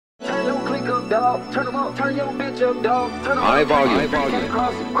dog. Turn them up, turn your bitch up, dog. Turn them up, high volume.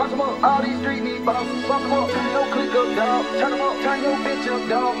 Cross them up, all these street need bosses. Cross them up, turn your click up, dog. Turn them up, turn your bitch up,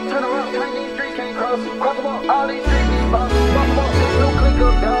 dog. Turn them up, turn these streets can't cross them. Cross them up, all these street need bosses. Cross them up, turn your click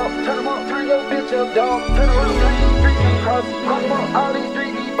up, dog. Turn them up, turn your bitch up, dog. Turn them up, turn these streets can't cross them. Cross them up, all these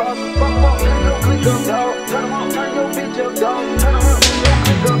street need bosses. Cross them up, turn your click up, dog. Turn them up, turn your bitch up, dog. Turn them up, turn your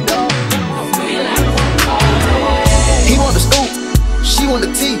click up, dog. He want the scoop, she want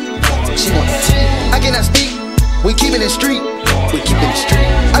the tea. She want the tea. I cannot speak. We keepin' it street. We keepin' it street.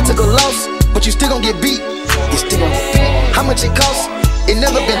 I took a loss, but you still gon' get beat. You still gon' get beat. How much it cost? It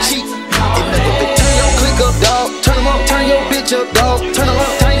never been cheap. It never been. Turn your click up, dog. Turn them up. Turn your bitch up, dog. Turn them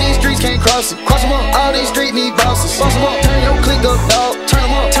up. Turn these streets can't cross it. Cross them up. All these streets need bosses. Boss them up. Turn your click up, dog. Turn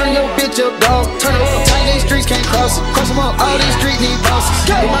them up. Turn your bitch up, dog. Turn them up. Turn these streets can't cross it. Cross them up. All these streets need bosses.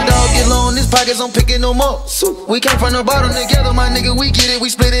 When my dog get low in his pockets, I'm picking them up. We came from the bottom together, my nigga. We get it. We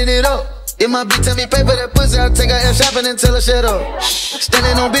splitting it up. If my bitch tell me pay for that pussy, I'll take her ass shopping and tell her shut up.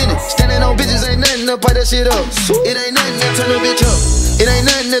 Standing on business, standing on bitches ain't nothing to pipe that shit up. It ain't nothing to turn your bitch up. It ain't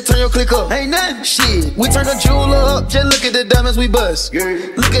nothing to turn your click up. Ain't nothing. Shit, we turn the jeweler up. Just look at the diamonds we bust.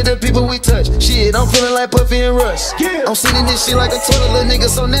 Look at the people we touch. Shit, I'm feeling like Puffy and Russ. I'm sitting this shit like a toilet, little nigga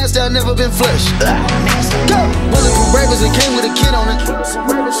so nasty I never been flushed. Go. Bulletproof rappers, it came with a kid on it.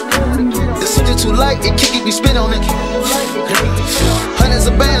 The subject too light, it kick it, we spin on it. Hundreds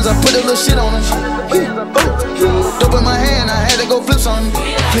of bands, I put a little shit on them. Dope in my hand, I had to go flips on him.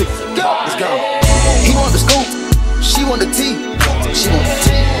 Flip, let's go. He want the scoop, she want the tea. She want the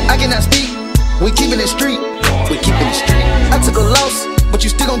tea. I cannot speak, we keepin' it street. We keepin' it street. I took a loss, but you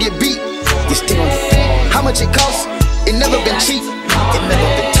still gon' get beat. You still gon' get beat. How much it cost? It never been cheap. It never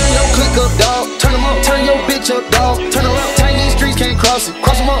been. Turn your click up, dog. Turn them up. Turn your bitch up, dog. Turn them up. Turn these streets can't cross it.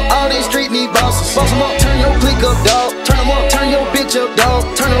 Cross them up. All these streets need bosses. Boss them up. Turn your click up, dog. Turn them up. Turn your bitch up, dog.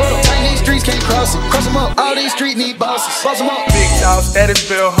 Turn them up. Turn these streets can't cross it. Cross them up. All these streets need bosses. Boss them up. Big dog status,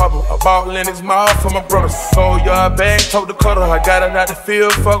 Bill Hubble. I bought Lennox Mall for my brothers. 4-yard bag, told the cutter. I got it out the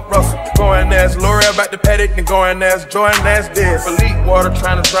field, fuck Russell. Going ass Lori about the paddock, and going ass Jordan ass dead. Elite water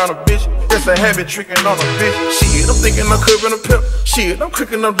trying to drown a bitch. It's a habit tricking on a bitch. Shit, I'm thinking I'm cooking a pimp. Shit, I'm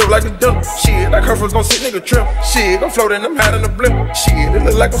cooking up dope like a dump. Shit, like her first gon' sit nigga trim. Shit, I'm floating, I'm hiding the blimp. Shit, it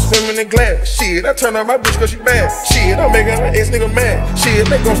look like I'm swimming in glass. Shit, I turn on my bitch cause she bad. Shit, I'm making her ex nigga mad. Shit,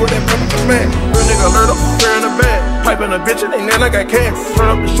 they gon' for that pimp man. Real nigga alert up, wearing a bag. Piping a bitch and they nail like I can.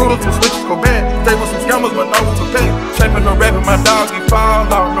 Turn up the shooters and switches go bad. Stay with some scammers but no one to pay. Trapping no rapping, my dog he fall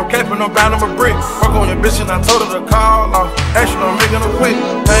off. No capping, no bound on my brick. Fuck on your bitch and I told her to call off. Action, I'm making her quick.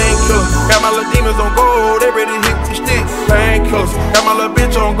 Painkillers, got my little demons on gold. They ready to hit the stick. Painkillers, got my little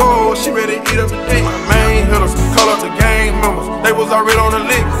bitch on gold. She ready to eat up the dick. My main hitters, call up the gang members. They was already on the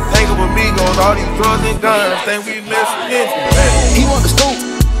lick. Hanging with me goes all these drugs and guns. Think we messing in. He want the scoop,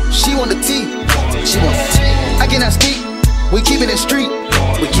 she want the tea. She want the tea. I cannot speak, we keepin' it street.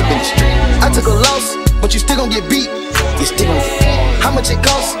 We keepin' it street. I took a loss, but you still gon' get beat. You still gon' get beat. How much it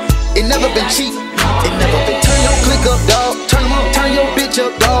cost? It never been cheap. It never been. Turn your click up, dog. Turn them up. Turn your bitch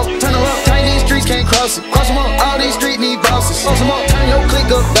up, dog. Turn them up. Turn these streets can't cross it. Cross them up. All these streets need bosses. Boss them up. Turn your click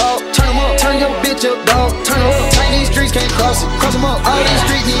up, dog. Turn them up. Turn your bitch up, dog. Turn them up. Turn these streets can't cross it. Cross them up. All these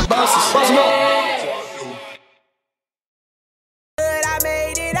streets need bosses. Boss them up. I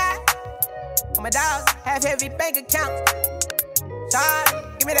made it out. My dogs have heavy bank accounts.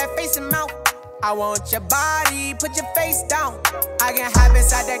 Shawty, give me that face and mouth. I want your body, put your face down. I can hop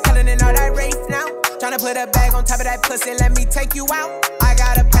inside that color and all that race now. Tryna put a bag on top of that pussy, let me take you out. I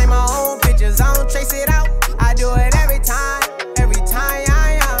gotta paint my own pictures, I don't trace it out. I do it every time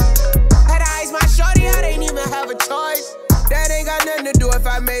I had to ice my shorty, I didn't even have a choice. That ain't got nothing to do if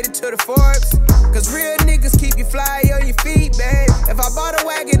I made it to the Forbes. Cause real niggas keep you fly on your feet, babe. If I bought a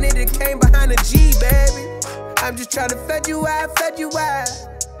wagon, it came behind a G, baby. I'm just tryna flood you out, flood you out.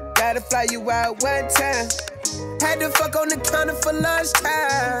 Gotta fly you out one time. Had to fuck on the counter for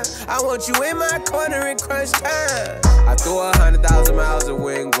lunchtime. I want you in my corner in crunch time. I threw 100,000 miles and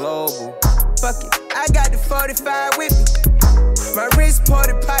went global. Fuck it, I got the 45 with me. My wrist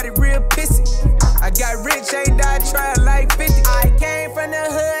potty real pissy. I got rich, ain't died trying like 50. I came from the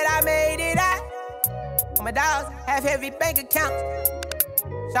hood, I made it out. My dogs have heavy bank accounts.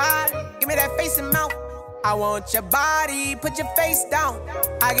 Shawty, give me that face and mouth. I want your body, put your face down.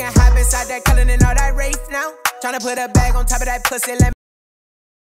 I can hop inside that color and all that race now. Tryna put a bag on top of that pussy, let me